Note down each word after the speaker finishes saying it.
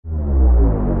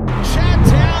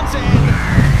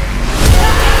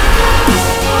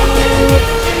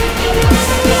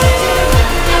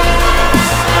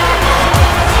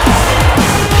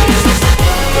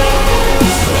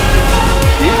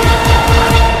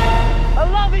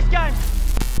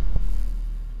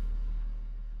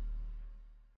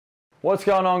What's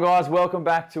going on, guys? Welcome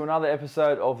back to another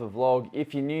episode of the vlog.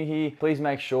 If you're new here, please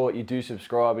make sure you do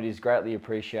subscribe. It is greatly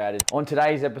appreciated. On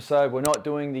today's episode, we're not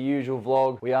doing the usual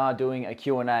vlog. We are doing a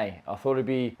Q&A. I thought it'd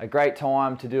be a great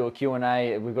time to do a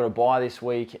Q&A. We've got a bye this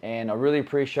week, and I really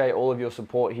appreciate all of your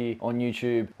support here on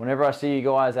YouTube. Whenever I see you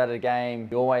guys at a game,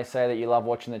 you always say that you love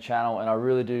watching the channel, and I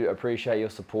really do appreciate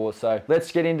your support. So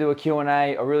let's get into a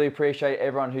Q&A. I really appreciate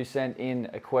everyone who sent in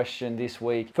a question this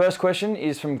week. First question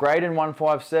is from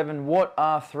Graydon157. What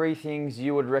are 3 things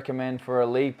you would recommend for a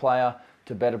league player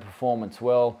to better performance?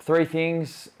 Well, 3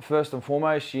 things. First and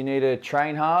foremost, you need to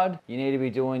train hard. You need to be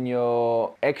doing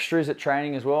your extras at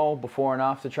training as well, before and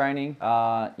after training.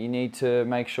 You need to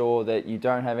make sure that you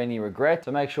don't have any regret.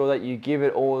 So make sure that you give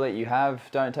it all that you have.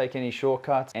 Don't take any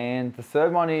shortcuts. And the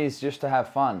third one is just to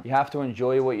have fun. You have to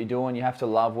enjoy what you're doing. You have to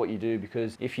love what you do,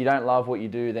 because if you don't love what you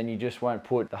do, then you just won't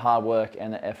put the hard work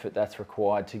and the effort that's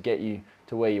required to get you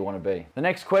to where you want to be. The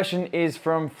next question is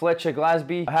from Fletcher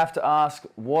Glasby. I have to ask,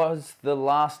 was the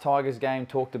last Tigers game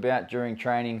talked about during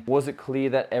training? Was it clear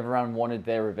that everyone wanted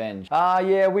their revenge?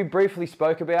 Yeah, we briefly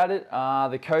spoke about it.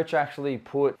 The coach actually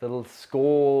put the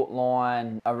score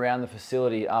line around the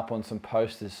facility up on some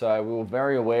posters, so we were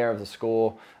very aware of the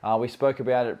score. We spoke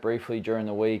about it briefly during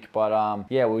the week, but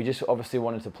yeah, we just obviously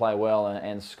wanted to play well,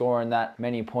 and scoring that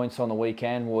many points on the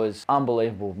weekend was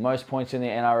unbelievable. Most points in the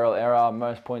NRL era,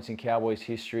 most points in Cowboys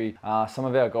history. Some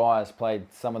of our guys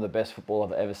played some of the best football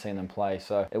I've ever seen them play,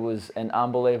 so it was an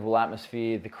unbelievable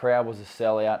atmosphere. The crowd was a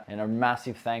sellout, and a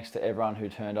massive thanks to everyone who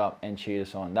turned up and cheered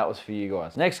us on. That was for you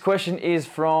guys. Next question is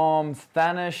from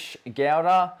Thanish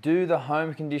Gowda. Do the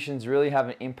home conditions really have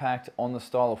an impact on the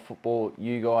style of football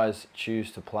you guys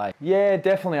choose to play? Yeah,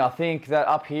 definitely. I think that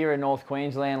up here in North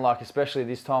Queensland, like especially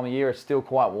this time of year, it's still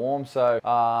quite warm, so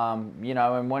you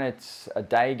know, and when it's a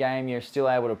day game, you're still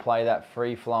able to play that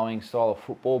free-flowing style of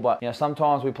football. But you know,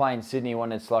 sometimes we play in Sydney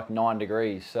when it's like 9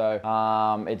 degrees, so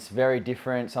it's very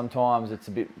different. Sometimes it's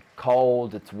a bit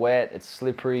cold, it's wet, it's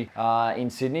slippery in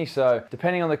Sydney, so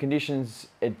depending on the conditions,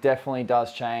 it definitely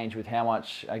does change with how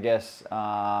much, I guess,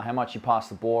 how much you pass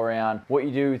the ball around, what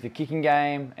you do with the kicking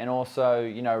game, and also,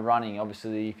 you know, running.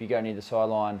 Obviously, if you go near the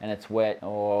sideline and it's wet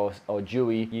or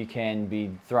dewy, you can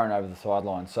be thrown over the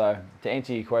sideline. So to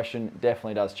answer your question,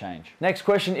 definitely does change. Next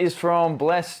question is from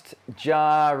Blessed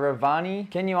Jaravani.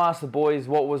 Can you ask the boys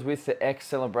what was with the X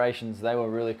celebrations? They were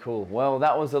really cool. Well,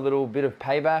 that was a little bit of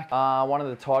payback. One of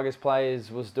the Tigers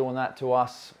players was doing that to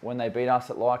us when they beat us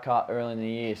at Leichhardt early in the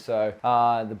year. So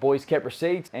the boys kept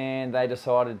receipts and they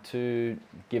decided to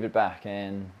give it back,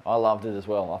 and I loved it as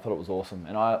well. I thought it was awesome,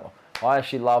 and I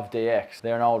actually love DX.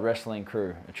 They're an old wrestling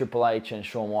crew, Triple H and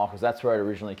Shawn Michaels. That's where it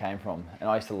originally came from, and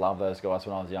I used to love those guys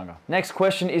when I was younger. Next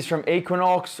question is from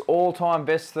Equinox. All-time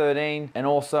best 13, and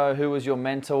also who was your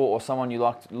mentor or someone you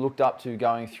looked up to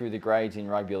going through the grades in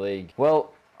rugby league?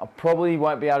 Well, I probably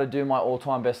won't be able to do my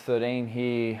all-time best 13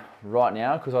 here right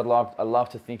now, because I'd love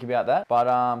to think about that.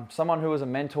 But someone who was a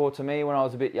mentor to me when I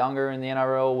was a bit younger in the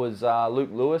NRL was Luke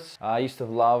Lewis. I used to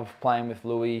love playing with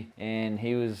Louis, and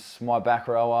he was my back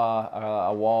rower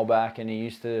a while back, and he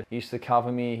used to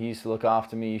cover me, he used to look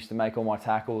after me, he used to make all my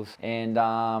tackles,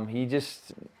 and he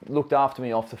just looked after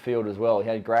me off the field as well. He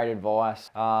had great advice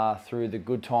through the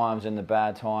good times and the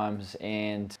bad times,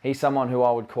 and he's someone who I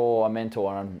would call a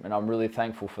mentor, and I'm really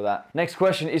thankful for that. Next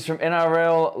question is from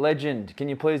NRL Legend. Can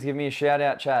you please give me a shout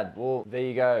out, Chad? Well, there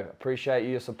you go. Appreciate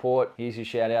your support. Here's your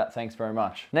shout out. Thanks very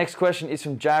much. Next question is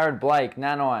from Jared Blake.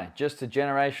 Nanai, just a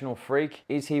generational freak.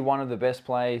 Is he one of the best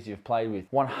players you've played with?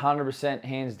 100%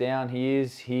 hands down he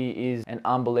is. He is an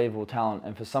unbelievable talent,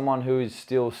 and for someone who is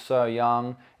still so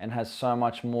young and has so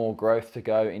much more growth to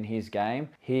go in his game,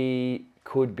 he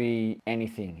could be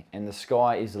anything, and the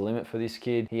sky is the limit for this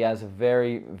kid. He has a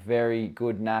very, very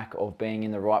good knack of being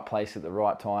in the right place at the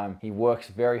right time. He works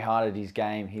very hard at his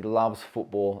game. He loves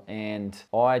football, and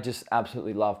I just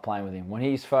absolutely love playing with him. When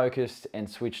he's focused and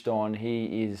switched on,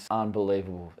 he is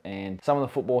unbelievable. And some of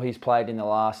the football he's played in the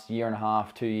last year and a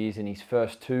half, 2 years, in his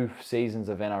first 2 seasons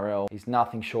of NRL is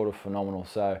nothing short of phenomenal.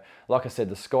 So like I said,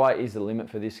 the sky is the limit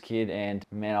for this kid, and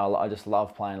man, I just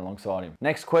love playing alongside him.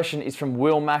 Next question is from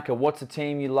Will Macker. What's a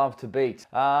team you love to beat?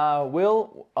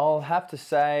 Will, I'll have to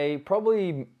say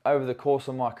probably over the course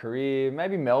of my career,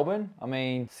 maybe Melbourne. I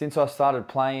mean, since I started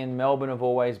playing, Melbourne have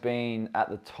always been at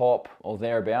the top or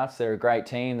thereabouts. They're a great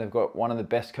team. They've got one of the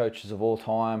best coaches of all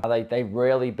time. They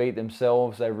rarely beat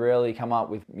themselves. They rarely come up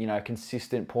with, you know,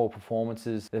 consistent poor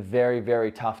performances. They're very,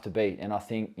 very tough to beat. And I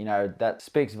think, you know, that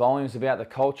speaks volumes about the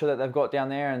culture that they've got down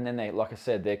there. And then they, like I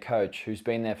said, their coach who's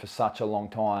been there for such a long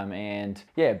time. And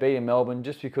yeah, beating Melbourne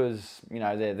just because, you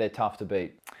know, they're tough to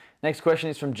beat. Next question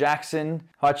is from Jackson.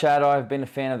 Hi Chad, I've been a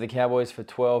fan of the Cowboys for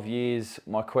 12 years.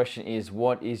 My question is,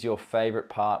 what is your favorite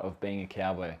part of being a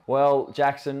Cowboy? Well,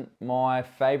 Jackson, my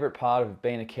favorite part of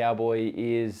being a Cowboy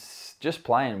is just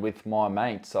playing with my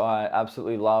mates. I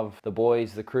absolutely love the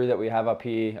boys, the crew that we have up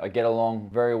here. I get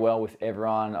along very well with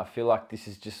everyone. I feel like this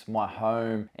is just my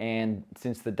home, and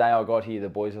since the day I got here, the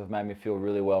boys have made me feel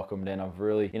really welcomed, and I've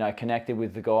really, connected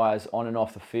with the guys on and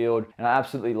off the field, and I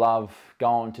absolutely love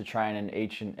going to training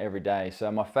each and every day. So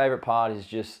my favorite part is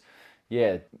just,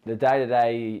 yeah, the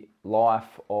day-to-day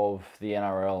life of the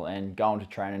NRL and going to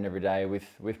training every day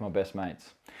with my best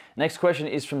mates. Next question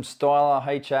is from Styler.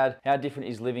 Hey Chad, how different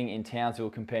is living in Townsville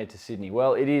compared to Sydney?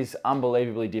 Well, it is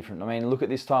unbelievably different. I mean, look at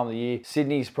this time of the year.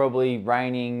 Sydney's probably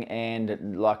raining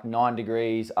and like 9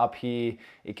 degrees. Up here,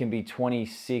 it can be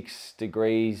 26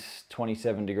 degrees,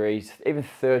 27 degrees, even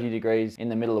 30 degrees in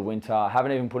the middle of winter. I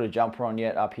haven't even put a jumper on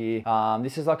yet up here.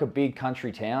 This is like a big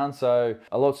country town, so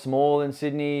a lot smaller than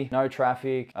Sydney, no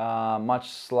traffic,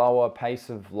 much slower pace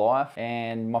of life,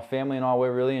 and my family and I,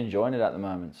 we're really enjoying it at the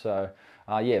moment. So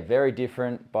yeah, very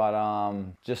different, but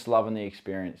just loving the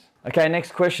experience. Okay,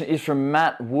 next question is from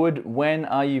Matt Wood. When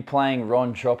are you playing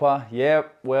Ron Chopper? Yeah,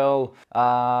 well,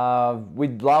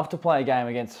 we'd love to play a game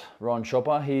against Ron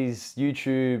Chopper. His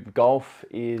YouTube golf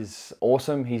is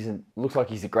awesome. Looks like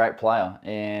he's a great player,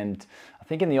 and I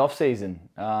think in the off season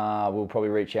we'll probably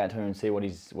reach out to him and see what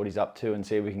he's up to and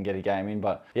see if we can get a game in.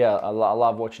 But yeah, I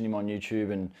love watching him on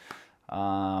YouTube, and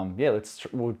yeah,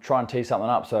 we'll try and tee something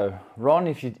up. So Ron,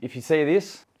 if you see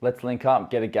this, let's link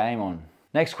up, get a game on.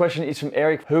 Next question is from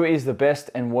Eric. Who is the best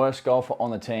and worst golfer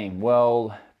on the team?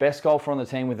 Well, best golfer on the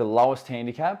team with the lowest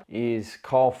handicap is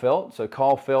Kyle Felt. So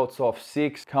Kyle Felt's off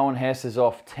 6, Cohen Hess is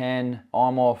off 10,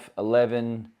 I'm off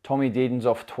 11, Tommy Dearden's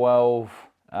off 12,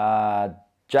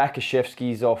 Jack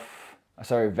Krzyzewski's off,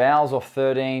 Val's off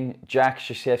 13, Jack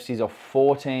Krzyzewski's off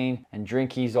 14, and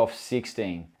Drinky's off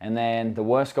 16. And then the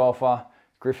worst golfer,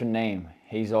 Griffin Neame,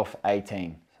 he's off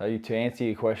 18. So to answer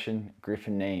your question,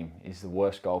 Griffin Neame is the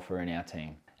worst golfer in our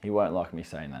team. He won't like me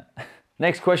saying that.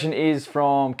 Next question is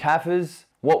from Kaffers.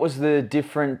 What was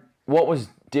different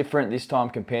this time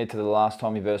compared to the last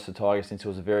time you versed the Tigers, since it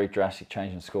was a very drastic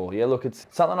change in score? Yeah, look, it's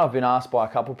something I've been asked by a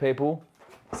couple of people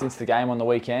since the game on the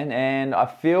weekend, and I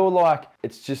feel like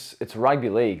it's rugby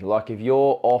league. Like, if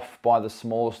you're off by the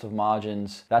smallest of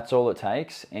margins, that's all it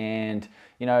takes. And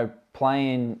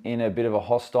playing in a bit of a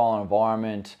hostile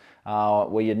environment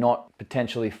where you're not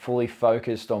potentially fully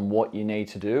focused on what you need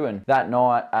to do. And that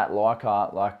night at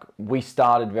Leichhardt, like, we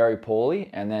started very poorly,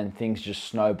 and then things just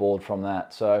snowballed from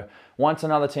that. So once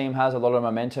another team has a lot of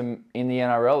momentum in the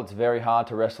NRL, it's very hard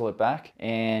to wrestle it back.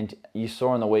 And you saw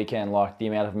on the weekend, like, the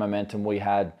amount of momentum we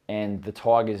had, and the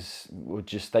Tigers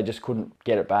they just couldn't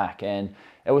get it back. And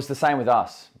it was the same with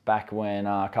us back when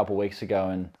a couple of weeks ago.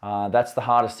 And that's the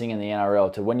hardest thing in the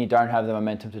NRL, when you don't have the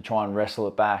momentum to try and wrestle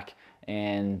it back.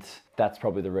 And that's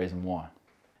probably the reason why.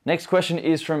 Next question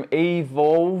is from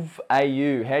Evolve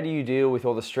AU. How do you deal with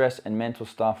all the stress and mental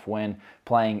stuff when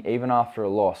playing, even after a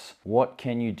loss? What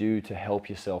can you do to help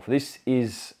yourself? This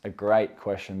is a great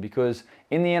question, because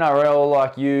in the NRL,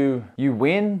 like, you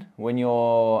win when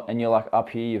you're like up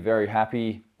here, you're very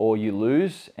happy, or you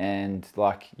lose and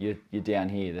like you're down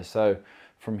here. So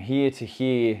from here to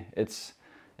here, it's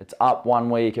up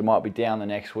one week, it might be down the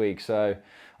next week. So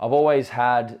I've always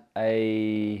had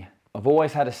a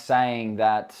saying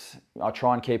that I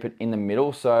try and keep it in the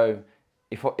middle. So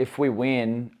if we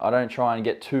win, I don't try and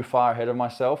get too far ahead of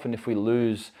myself, and if we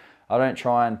lose, I don't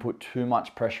try and put too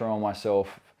much pressure on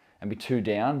myself and be too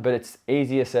down. But it's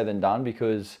easier said than done,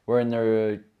 because we're in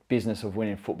the business of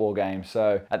winning football games.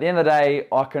 So at the end of the day,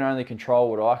 I can only control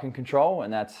what I can control,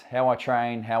 and that's how I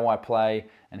train, how I play,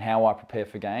 and how I prepare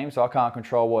for games. So I can't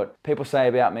control what people say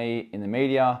about me in the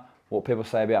media, what people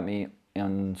say about me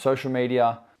on social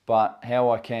media, but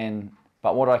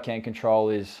what I can control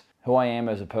is who I am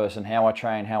as a person, how I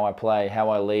train, how I play, how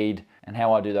I lead, and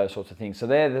how I do those sorts of things. So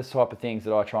they're the type of things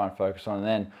that I try and focus on. And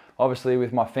then obviously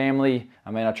with my family,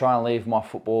 I try and leave my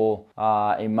football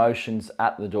emotions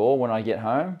at the door when I get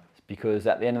home, because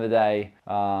at the end of the day,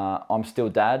 I'm still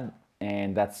dad,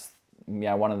 and that's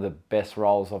one of the best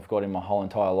roles I've got in my whole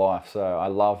entire life. So I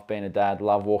love being a dad,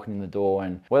 love walking in the door,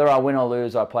 and whether I win or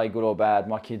lose, I play good or bad,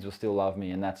 my kids will still love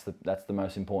me, and that's the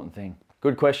most important thing.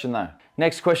 Good question though.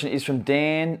 Next question is from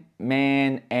Dan,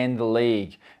 Man, and the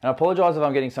League. And I apologise if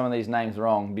I'm getting some of these names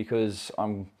wrong, because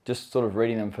I'm just sort of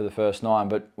reading them for the first time.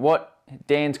 But what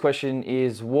Dan's question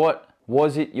is, what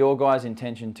was it your guys'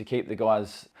 intention to keep the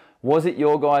guys Was it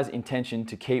your guys' intention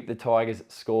to keep the Tigers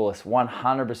scoreless?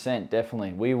 100%,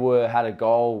 definitely. We had a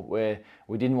goal where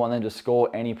we didn't want them to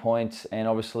score any points, and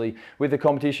obviously with the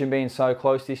competition being so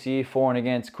close this year, for and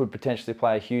against could potentially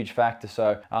play a huge factor.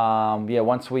 So yeah,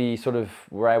 once we sort of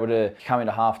were able to come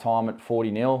into halftime at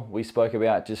 40-0, we spoke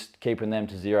about just keeping them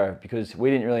to 0 because we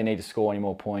didn't really need to score any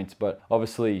more points. But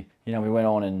obviously, you know, we went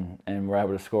on and were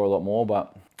able to score a lot more,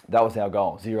 but that was our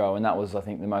goal, 0, and that was, I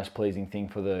think, the most pleasing thing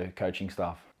for the coaching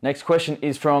staff. Next question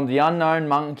is from the unknown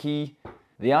monkey,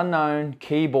 the unknown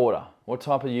keyboarder. What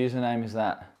type of username is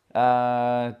that?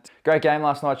 Great game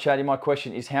last night, Chatty. My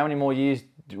question is, how many more years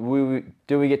do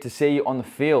we get to see you on the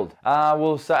field?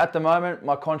 Well, so at the moment,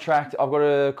 I've got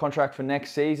a contract for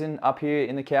next season up here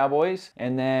in the Cowboys,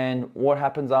 and then what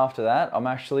happens after that, I'm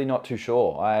actually not too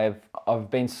sure.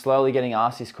 I've been slowly getting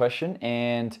asked this question,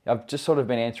 and I've just sort of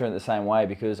been answering it the same way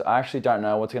because I actually don't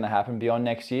know what's going to happen beyond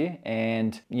next year,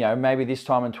 and you know, maybe this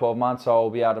time in 12 months I'll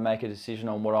be able to make a decision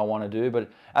on what I want to do, but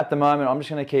at the moment I'm just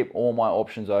going to keep all my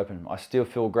options open. I still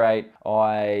feel great,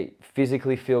 I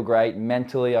physically feel great,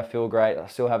 mentally I feel great, I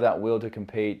still have that will to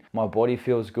compete, my body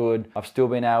feels good, I've still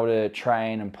been able to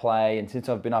train and play, and since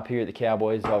I've been up here at the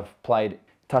Cowboys, I've played,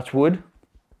 touch wood,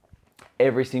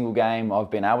 every single game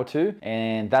I've been able to,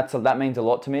 and that means a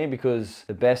lot to me because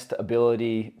the best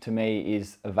ability to me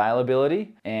is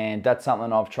availability, and that's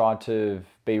something I've tried to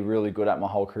be really good at my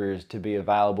whole career, is to be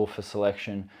available for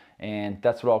selection, and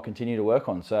that's what I'll continue to work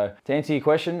on. So to answer your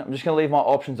question, I'm just going to leave my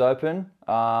options open,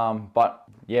 but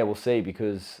yeah, we'll see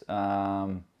because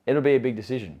it'll be a big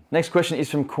decision. Next question is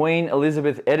from Queen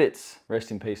Elizabeth Edits. Rest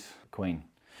in peace, Queen.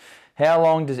 How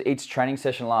long does each training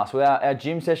session last? Well, our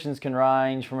gym sessions can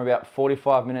range from about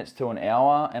 45 minutes to an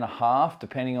hour and a half,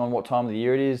 depending on what time of the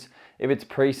year it is. If it's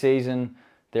pre-season,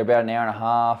 they're about an hour and a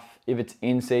half. If it's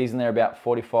in season, they're about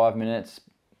 45 minutes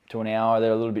to an hour.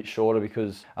 They're a little bit shorter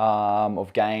because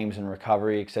of games and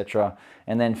recovery, etc.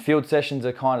 And then field sessions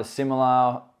are kind of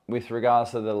similar with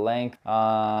regards to the length.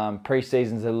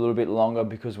 Pre-season's a little bit longer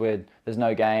because there's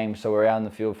no game, so we're out in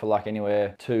the field for like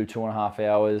anywhere 2.5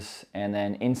 hours. And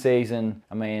then in season,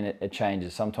 I mean, it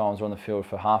changes. Sometimes we're on the field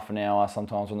for half an hour,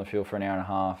 sometimes we're on the field for an hour and a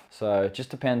half. So it just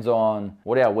depends on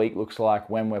what our week looks like,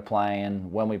 when we're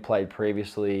playing, when we played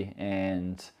previously,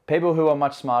 and people who are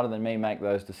much smarter than me make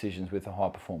those decisions with a high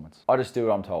performance. I just do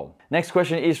what I'm told. Next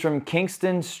question is from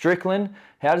Kingston Strickland.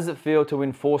 How does it feel to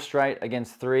win 4 straight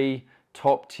against 3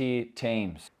 top-tier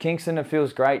teams? Kingston, it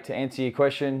feels great. To answer your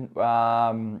question,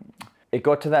 it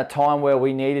got to that time where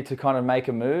we needed to kind of make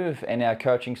a move, and our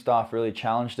coaching staff really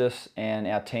challenged us, and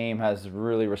our team has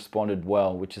really responded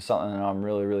well, which is something that I'm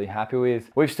really, really happy with.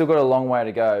 We've still got a long way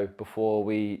to go before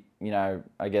we, you know,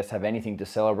 I guess have anything to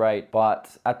celebrate,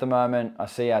 but at the moment I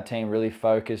see our team really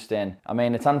focused. And I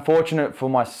mean, it's unfortunate for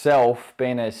myself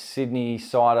being a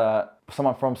Sydney-sider,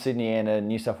 someone from Sydney and a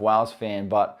New South Wales fan,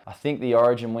 but I think the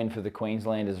Origin win for the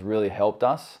Queenslanders really helped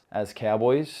us as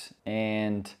Cowboys,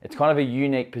 and it's kind of a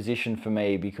unique position for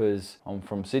me because I'm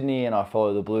from Sydney and I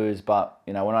follow the Blues, but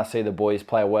you know, when I see the boys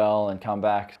play well and come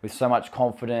back with so much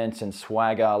confidence and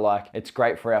swagger, like, it's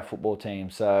great for our football team,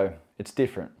 so it's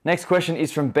different. Next question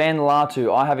is from Ben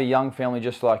Latu. I have a young family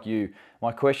just like you.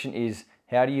 My question is,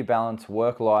 how do you balance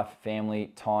work life,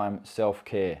 family, time,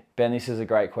 self-care? Ben, this is a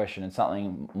great question and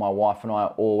something my wife and I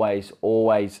are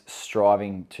always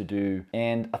striving to do.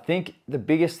 And I think the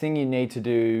biggest thing you need to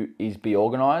do is be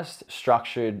organized,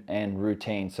 structured, and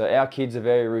routine. So our kids are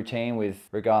very routine with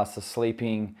regards to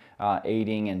sleeping,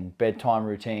 eating, and bedtime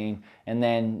routine. And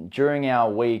then during our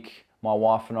week, my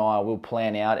wife and I will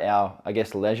plan out our, I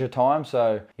guess, leisure time.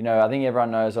 So, you know, I think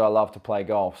everyone knows that I love to play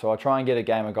golf. So I try and get a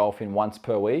game of golf in once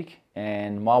per week.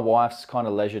 And my wife's kind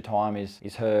of leisure time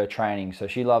is her training. So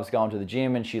she loves going to the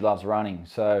gym and she loves running.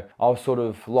 So I'll sort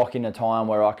of lock in a time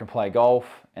where I can play golf,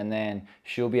 and then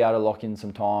she'll be able to lock in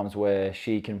some times where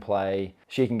she can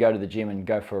go to the gym and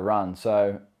go for a run.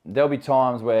 So there'll be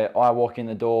times where I walk in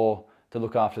the door to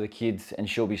look after the kids and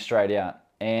she'll be straight out.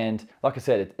 And like I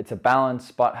said, it's a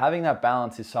balance, but having that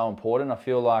balance is so important. I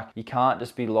feel like you can't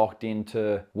just be locked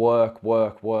into work,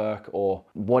 or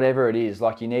whatever it is.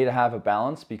 Like, you need to have a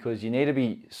balance because you need to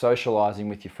be socializing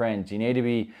with your friends. You need to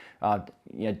be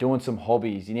doing some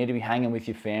hobbies. You need to be hanging with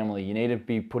your family. You need to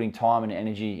be putting time and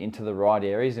energy into the right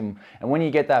areas. And when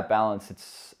you get that balance,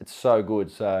 it's so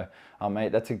good. So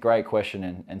mate, that's a great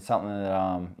question and something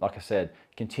that, like I said,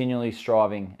 continually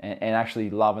striving and actually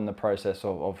loving the process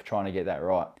of trying to get that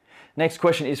right. Next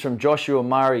question is from Joshua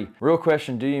Murray. Real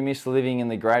question, do you miss living in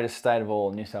the greatest state of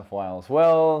all, New South Wales?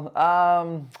 Well,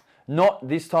 Not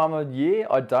this time of year,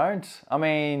 I don't. I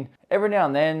mean, every now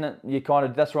and then,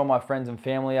 that's where all my friends and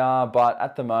family are, but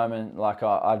at the moment, like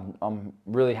I'm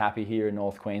really happy here in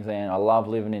North Queensland. I love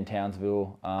living in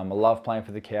Townsville. I love playing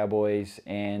for the Cowboys,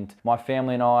 and my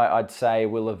family and I'd say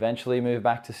we'll eventually move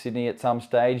back to Sydney at some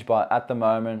stage, but at the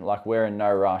moment, like, we're in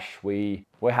no rush. We're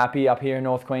happy up here in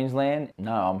North Queensland.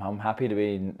 No, I'm happy to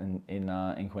be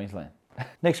in Queensland.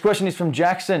 Next question is from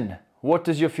Jackson. What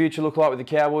does your future look like with the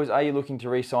Cowboys? Are you looking to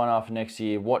re-sign after next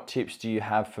year? What tips do you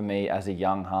have for me as a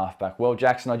young halfback? Well,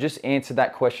 Jackson, I just answered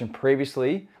that question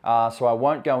previously, so I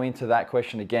won't go into that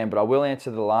question again, but I will answer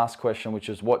the last question, which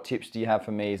is what tips do you have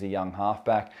for me as a young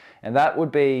halfback? And that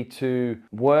would be to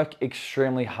work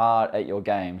extremely hard at your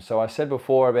game. So I said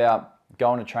before about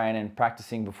going to training,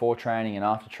 practicing before training and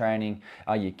after training.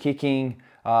 You're kicking.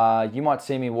 You might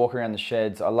see me walk around the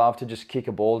sheds. I love to just kick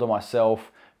a ball to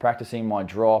myself, practicing my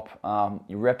drop,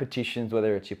 your repetitions,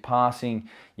 whether it's your passing,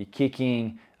 your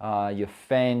kicking, your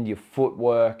fend, your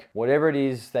footwork, whatever it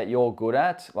is that you're good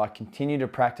at, like, continue to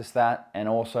practice that and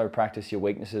also practice your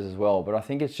weaknesses as well. But I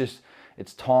think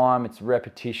it's time, it's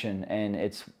repetition, and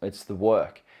it's the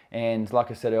work. And like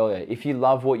I said earlier, if you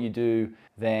love what you do,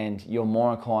 then you're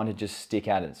more inclined to just stick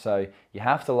at it. So you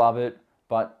have to love it,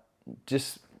 but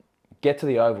just get to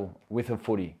the oval with a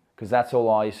footy, because that's all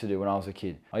I used to do when I was a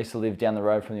kid. I used to live down the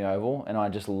road from the oval, and I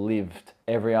just lived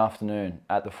every afternoon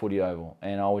at the footy oval,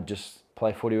 and I would just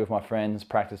play footy with my friends,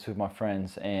 practice with my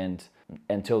friends, and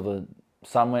until the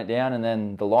sun went down, and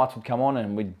then the lights would come on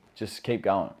and we'd just keep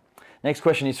going. Next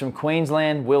question is from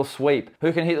Queensland, Will Sweep.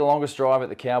 Who can hit the longest drive at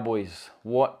the Cowboys?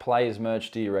 What players merch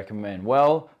do you recommend?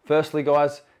 Well, firstly,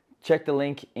 guys, check the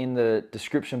link in the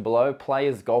description below,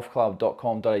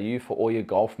 playersgolfclub.com.au, for all your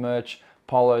golf merch.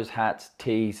 Polos, hats,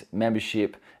 tees,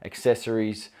 membership,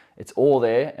 accessories. It's all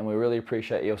there, and we really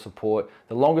appreciate your support.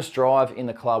 The longest drive in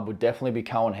the club would definitely be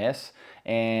Cohen Hess,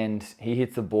 and he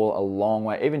hits the ball a long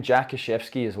way. Even Jack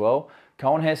Kashevsky as well.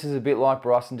 Cohen Hess is a bit like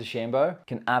Bryson DeChambeau,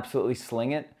 can absolutely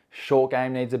sling it. Short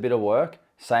game needs a bit of work,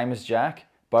 same as Jack.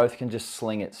 Both can just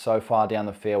sling it so far down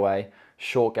the fairway.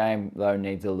 Short game, though,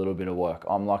 needs a little bit of work.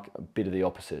 I'm like a bit of the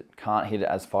opposite. Can't hit it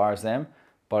as far as them,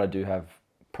 but I do have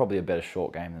probably a better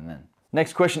short game than them.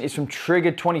 Next question is from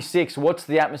Trigger26. What's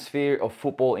the atmosphere of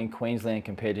football in Queensland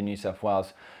compared to New South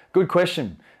Wales? Good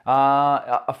question.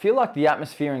 I feel like the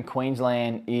atmosphere in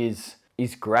Queensland is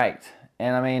great.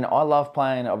 And I mean, I love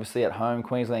playing obviously at home,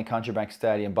 Queensland Country Bank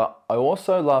Stadium, but I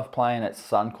also love playing at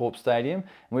Suncorp Stadium.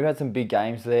 And we've had some big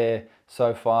games there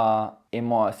so far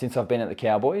since I've been at the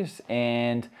Cowboys.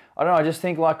 And I don't know, I just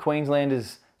think like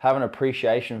Queenslanders have an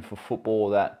appreciation for football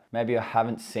that maybe I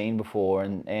haven't seen before.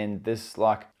 And there's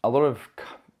like a lot of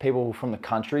people from the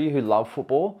country who love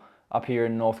football up here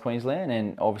in North Queensland,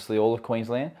 and obviously all of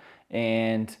Queensland.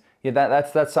 And yeah,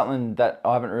 that's something that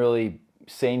I haven't really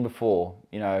seen before,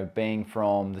 you know, being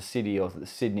from the city or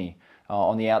Sydney,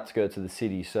 on the outskirts of the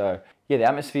city. So yeah, the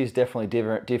atmosphere is definitely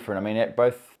different. I mean,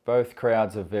 both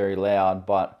crowds are very loud,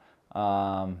 but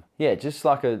yeah, just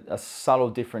like a subtle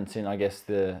difference in, I guess,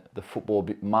 the football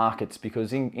markets,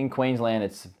 because in Queensland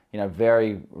it's, you know,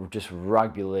 very just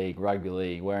rugby league,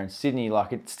 where in Sydney,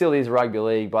 like, it still is rugby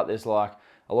league, but there's like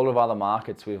a lot of other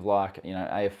markets with, like, you know,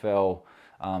 AFL,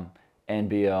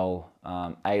 NBL,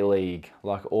 A-League,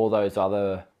 like all those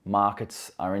other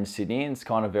markets are in Sydney, and it's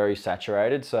kind of very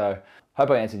saturated. So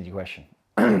hope I answered your question.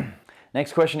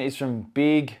 Next question is from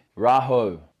Big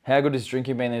Raho. How good has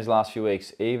Drinky been these last few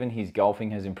weeks? Even his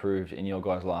golfing has improved in your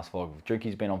guys' last vlog.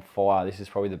 Drinky's been on fire. This is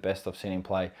probably the best I've seen him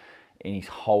play in his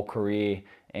whole career.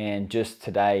 And just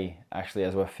today, actually,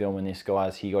 as we're filming this,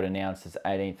 guys, he got announced as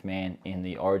 18th man in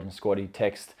the Origin squad. He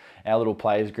texted our little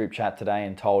players group chat today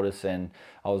and told us, and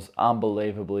I was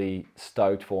unbelievably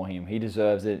stoked for him. He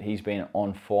deserves it. He's been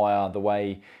on fire. The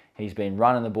way he's been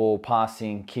running the ball,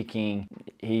 passing, kicking,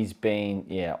 he's been,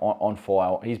 yeah, on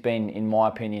fire. He's been, in my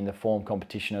opinion, the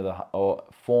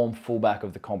form fullback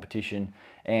of the competition,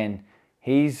 and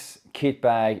his kit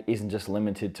bag isn't just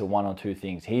limited to one or two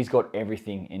things. He's got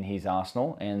everything in his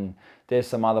arsenal, and there's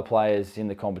some other players in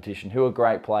the competition who are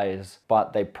great players,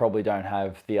 but they probably don't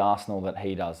have the arsenal that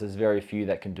he does. There's very few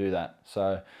that can do that.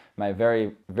 So, mate,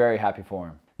 very, very happy for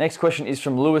him. Next question is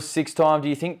from Lewis 6-time. Do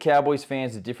you think Cowboys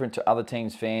fans are different to other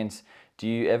teams' fans? Do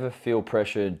you ever feel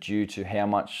pressure due to how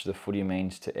much the footy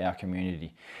means to our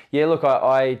community? Yeah, look,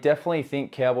 I definitely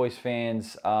think Cowboys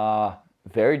fans are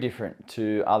very different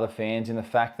to other fans in the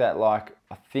fact that, like,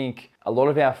 I think a lot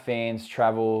of our fans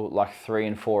travel like 3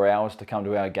 and 4 hours to come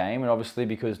to our game, and obviously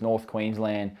because North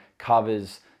Queensland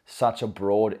covers such a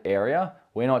broad area,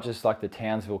 we're not just like the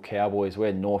Townsville Cowboys,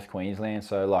 we're North Queensland.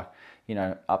 So, like, you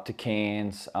know, up to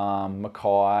Cairns,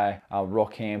 Mackay,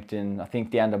 Rockhampton, I think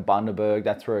down to Bundaberg,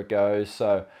 that's where it goes.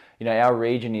 So, you know, our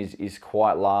region is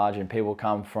quite large, and people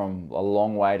come from a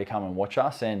long way to come and watch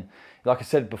us. And like I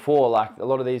said before, like a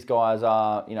lot of these guys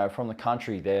are, you know, from the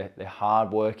country. They're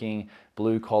hardworking,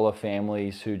 blue collar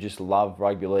families who just love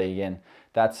rugby league, and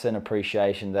that's an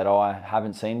appreciation that I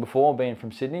haven't seen before being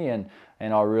from Sydney, and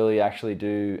I really actually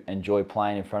do enjoy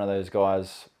playing in front of those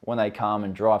guys when they come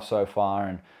and drive so far,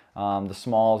 and the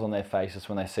smiles on their faces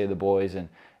when they see the boys, and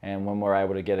when we're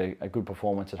able to get a good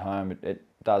performance at home, it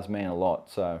does mean a lot.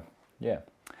 So yeah.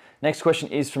 Next question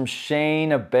is from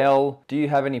Sheena Bell. Do you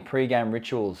have any pre-game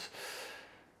rituals?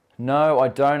 No, I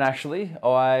don't actually.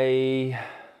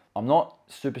 I'm not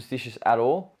superstitious at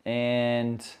all,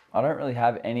 and I don't really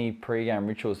have any pre-game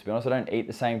rituals, to be honest. I don't eat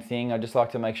the same thing. I just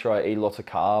like to make sure I eat lots of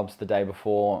carbs the day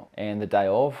before and the day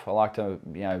of. I like to,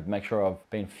 you know, make sure I've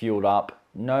been fueled up.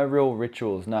 No real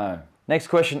rituals, no. Next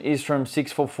question is from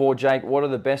 644 Jake. What are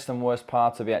the best and worst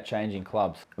parts about changing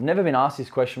clubs? I've never been asked this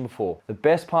question before. The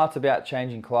best parts about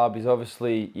changing club is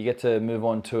obviously you get to move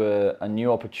on to a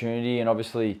new opportunity, and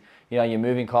obviously, you know, you're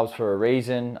moving clubs for a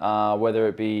reason, whether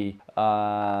it be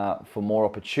for more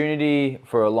opportunity,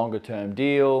 for a longer term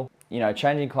deal. You know,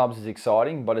 changing clubs is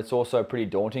exciting, but it's also pretty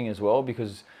daunting as well,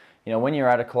 because, you know, when you're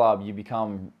at a club, you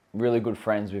become really good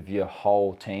friends with your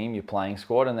whole team, your playing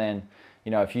squad, and then, you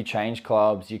know, if you change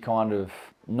clubs, you're kind of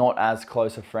not as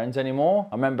close of friends anymore.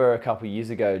 I remember a couple of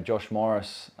years ago, Josh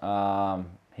Morris,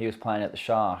 he was playing at the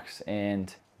Sharks,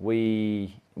 and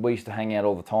we used to hang out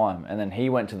all the time. And then he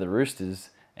went to the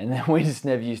Roosters, and then we just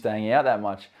never used to hang out that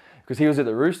much because he was at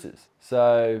the Roosters.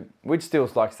 So we'd still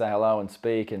like say hello and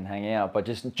speak and hang out, but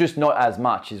just not as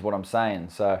much is what I'm saying.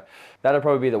 So that'd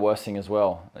probably be the worst thing as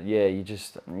well. Yeah, you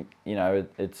just, you know,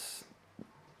 it's,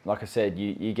 like I said,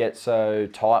 you get so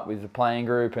tight with the playing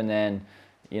group, and then,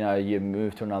 you know, you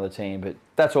move to another team, but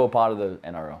that's all part of the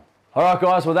NRL. All right,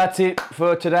 guys, well, that's it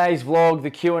for today's vlog, the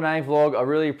Q&A vlog. I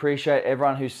really appreciate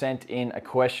everyone who sent in a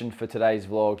question for today's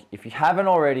vlog. If you haven't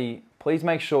already, please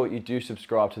make sure you do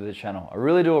subscribe to the channel. I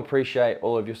really do appreciate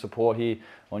all of your support here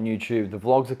on YouTube. The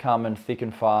vlogs are coming thick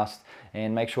and fast,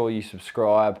 and make sure you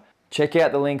subscribe. Check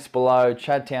out the links below,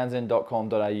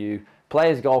 chadtownsend.com.au,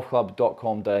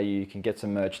 playersgolfclub.com.au. You can get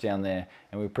some merch down there,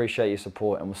 and we appreciate your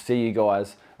support, and we'll see you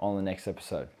guys on the next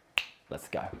episode. Let's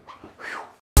go.